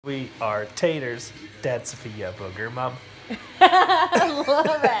We are taters. Dad, Sophia, booger, mom. I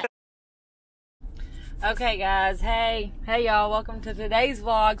love it. Okay, guys. Hey y'all. Welcome to today's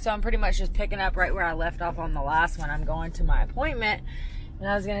vlog. So I'm pretty much just picking up right where I left off on the last one. I'm going to my appointment, and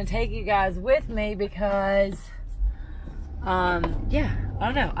I was gonna take you guys with me because, yeah, I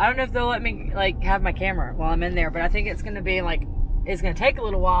don't know. I don't know if they'll let me like have my camera while I'm in there, but I think it's gonna be like it's gonna take a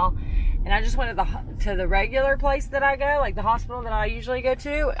little while. And I just went to the regular place that I go, like the hospital that I usually go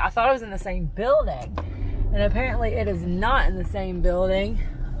to. I thought it was in the same building, and apparently it is not in the same building.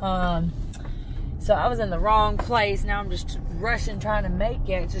 So I was in the wrong place. Now I'm just rushing trying to make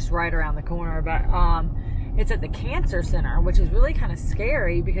it. It's just right around the corner, but it's at the cancer center, which is really kind of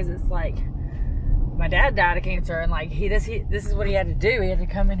scary because it's like my dad died of cancer, and like this is what he had to do. He had to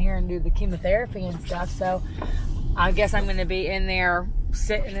come in here and do the chemotherapy and stuff. So I guess I'm going to be in there,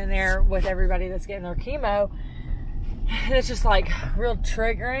 sitting in there with everybody that's getting their chemo. And it's just like real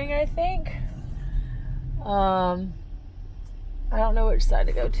triggering, I think. I don't know which side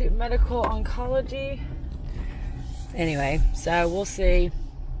to go to. Medical oncology. Anyway, so we'll see.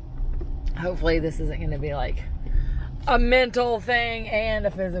 Hopefully this isn't going to be like a mental thing and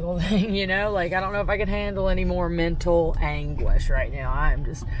a physical thing, you know? Like, I don't know if I can handle any more mental anguish right now. I am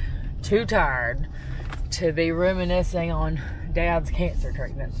just too tired to be reminiscing on Dad's cancer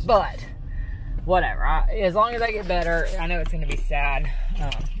treatment. But whatever. As long as I get better, I know it's going to be sad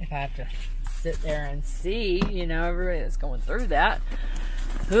if I have to sit there and see, you know, everybody that's going through that.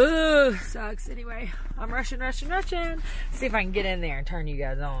 Ooh, sucks. Anyway, I'm rushing. See if I can get in there and turn you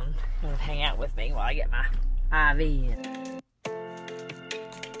guys on and hang out with me while I get my IV in.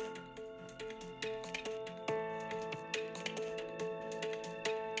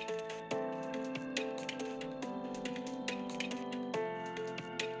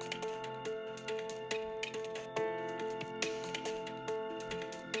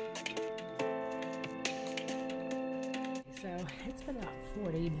 So it's been about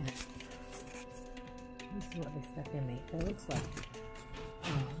 40 minutes. This is what they stuck in me. It looks like,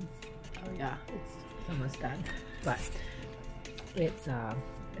 oh yeah, it's almost done. But it's,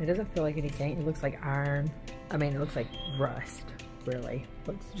 it doesn't feel like anything. It looks like iron. I mean, it looks like rust, really. It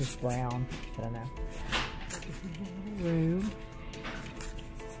looks just brown. I don't know. This is the little room.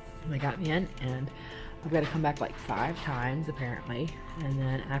 They got me in, and I've got to come back like 5 times apparently. And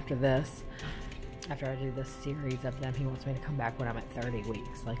then after this, after I do this series of them, he wants me to come back when I'm at 30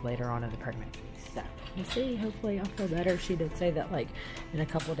 weeks, like later on in the pregnancy. So we'll see. Hopefully I'll feel better. She did say that like in a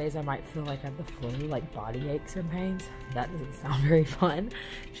couple of days I might feel like I have the flu, like body aches and pains. That doesn't sound very fun.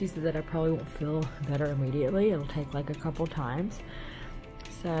 She said that I probably won't feel better immediately. It'll take like a couple times.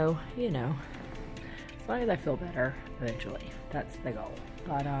 So, you know, as long as I feel better eventually, that's the goal.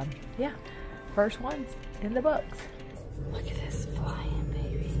 But yeah, first one's in the books. Look at this flying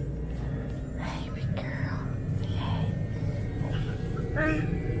baby. Hey, big girl. Say hey.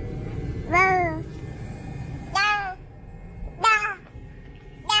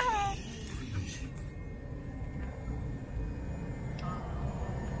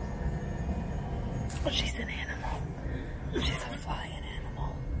 Oh, she's an animal. She's a flying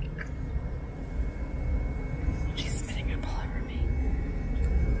animal. She's spinning up all over me.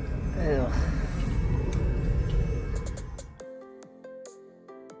 Ugh.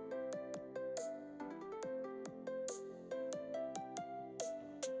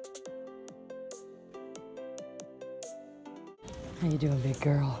 How you doing, big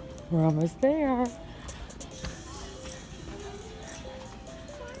girl? We're almost there.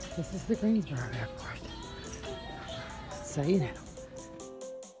 This is the Greensboro airport. So you know.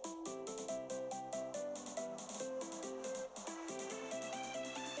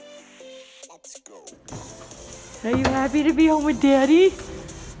 Let's go. Are you happy to be home with Daddy?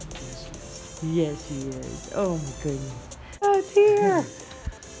 Yes, she is. Oh my goodness. Oh, it's here.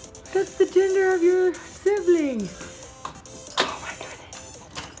 That's the gender of your sibling.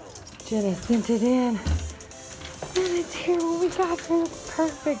 Jenna sent it in, and it's here when we got there. It's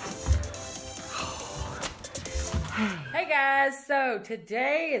perfect. Hey guys, so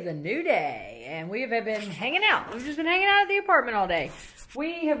today is a new day, and we have been hanging out. We've just been hanging out at the apartment all day.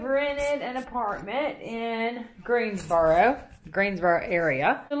 We have rented an apartment in Greensboro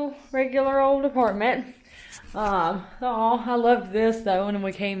area. Little regular old apartment. Oh, I loved this though when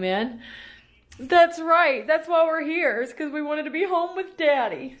we came in. That's right. That's why we're here. It's because we wanted to be home with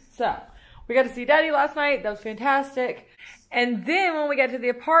Daddy. So, we got to see Daddy last night. That was fantastic. And then when we got to the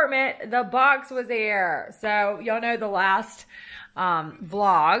apartment, the box was there. So, y'all know the last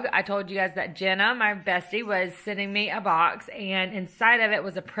vlog, I told you guys that Jenna, my bestie, was sending me a box. And inside of it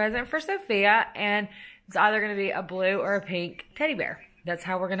was a present for Sophia. And it's either going to be a blue or a pink teddy bear. That's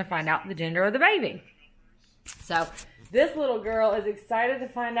how we're going to find out the gender of the baby. So this little girl is excited to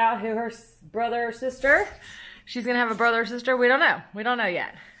find out who her brother or sister. She's going to have a brother or sister. We don't know. We don't know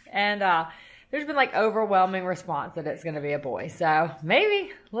yet. And there's been like overwhelming response that it's going to be a boy. So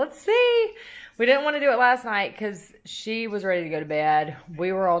maybe. Let's see. We didn't want to do it last night because she was ready to go to bed.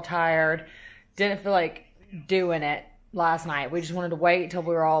 We were all tired. Didn't feel like doing it last night. We just wanted to wait until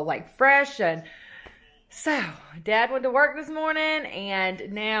we were all like fresh. And so Dad went to work this morning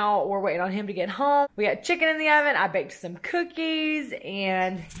and now we're waiting on him to get home. We got chicken in the oven. I baked some cookies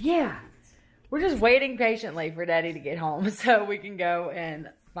and yeah, we're just waiting patiently for Daddy to get home so we can go and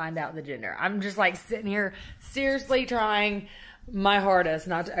find out the gender. I'm just like sitting here seriously trying my hardest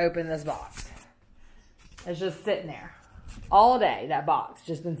not to open this box. It's just sitting there all day. That box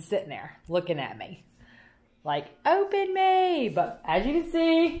just been sitting there looking at me like, open me. But as you can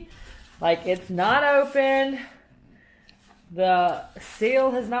see, like, it's not open. The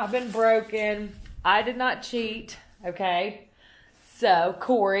seal has not been broken. I did not cheat, okay? So,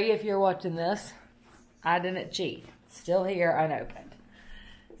 Corey, if you're watching this, I didn't cheat. It's still here unopened.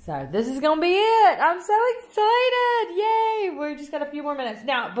 So, this is going to be it. I'm so excited. Yay. We just got a few more minutes.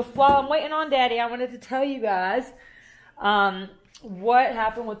 Now, while I'm waiting on Daddy, I wanted to tell you guys what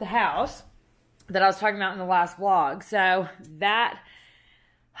happened with the house that I was talking about in the last vlog. So, that,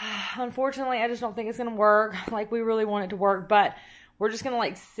 unfortunately, I just don't think it's going to work like we really want it to work. But we're just going to,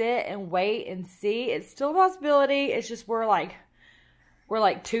 like, sit and wait and see. It's still a possibility. It's just we're like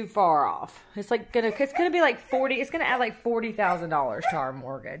too far off. It's gonna be like 40. It's gonna add like $40,000 to our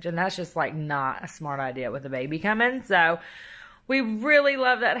mortgage, and that's just like not a smart idea with a baby coming. So we really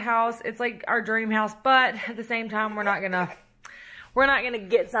love that house. It's like our dream house, but at the same time, we're not gonna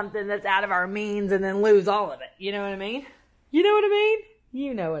get something that's out of our means and then lose all of it. You know what I mean? You know what I mean?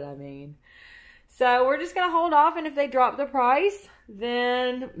 You know what I mean. So we're just gonna hold off, and if they drop the price,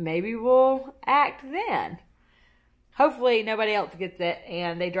 then maybe we'll act then. Hopefully nobody else gets it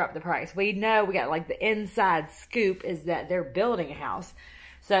and they drop the price. We know we got like the inside scoop is that they're building a house.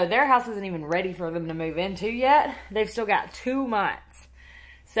 So their house isn't even ready for them to move into yet. They've still got 2 months.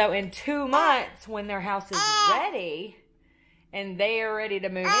 So in 2 months when their house is ready and they are ready to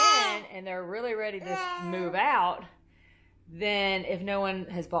move in and they're really ready to move out, then if no one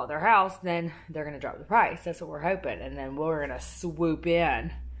has bought their house, then they're going to drop the price. That's what we're hoping. And then we're going to swoop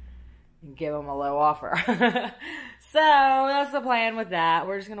in and give them a low offer. So, that's the plan with that.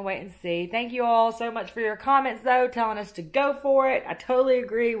 We're just going to wait and see. Thank you all so much for your comments, though, telling us to go for it. I totally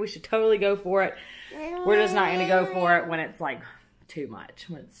agree. We should totally go for it. We're just not going to go for it when it's, like, too much,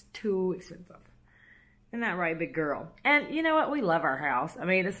 when it's too expensive. Isn't that right, big girl? And you know what? We love our house. I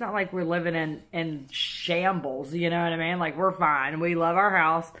mean, it's not like we're living in shambles, you know what I mean? Like, we're fine. We love our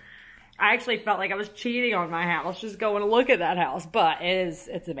house. I actually felt like I was cheating on my house just going to look at that house, but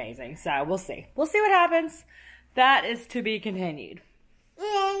it's amazing. So, we'll see. We'll see what happens. That is to be continued.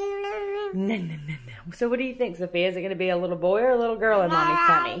 No. So what do you think, Sophia? Is it going to be a little boy or a little girl in Mommy's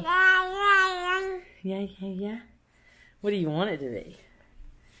tummy? Yeah. What do you want it to be?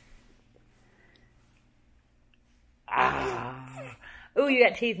 Ooh, you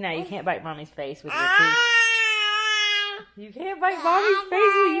got teeth now. You can't bite Mommy's face with your teeth. You can't bite Mommy's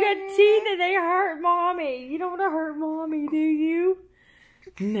face when you got teeth and they hurt Mommy. You don't want to hurt Mommy, do you?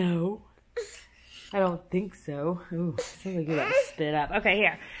 No. I don't think so. Ooh, sounds like you're about to spit up. Okay,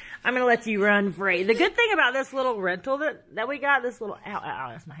 here. I'm going to let you run free. The good thing about this little rental that we got, this little, ow,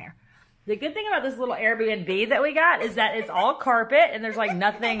 that's my hair. The good thing about this little Airbnb that we got is that it's all carpet and there's like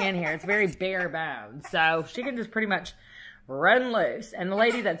nothing in here. It's very bare bones. So she can just pretty much run loose. And the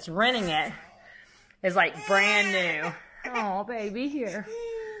lady that's renting it is like brand new. Oh, baby, here.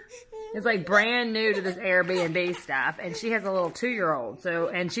 It's like brand new to this Airbnb stuff, and she has a little 2-year-old,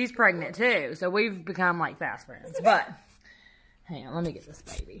 and she's pregnant too, so we've become like fast friends. But hang on, let me get this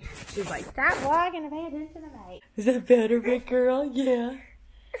baby. She's like, stop vlogging and pay attention to me. Is that better, big girl? Yeah.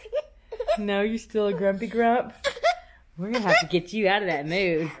 No, you're still a grumpy grump. We're gonna have to get you out of that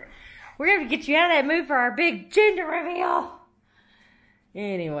mood. We're gonna have to get you out of that mood for our big gender reveal.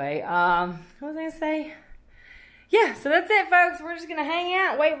 Anyway, what was I gonna say? Yeah, so that's it, folks. We're just going to hang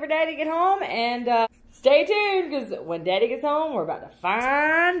out, wait for Daddy to get home, and stay tuned, because when Daddy gets home, we're about to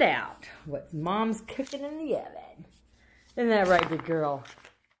find out what Mom's cooking in the oven. Isn't that right, good girl?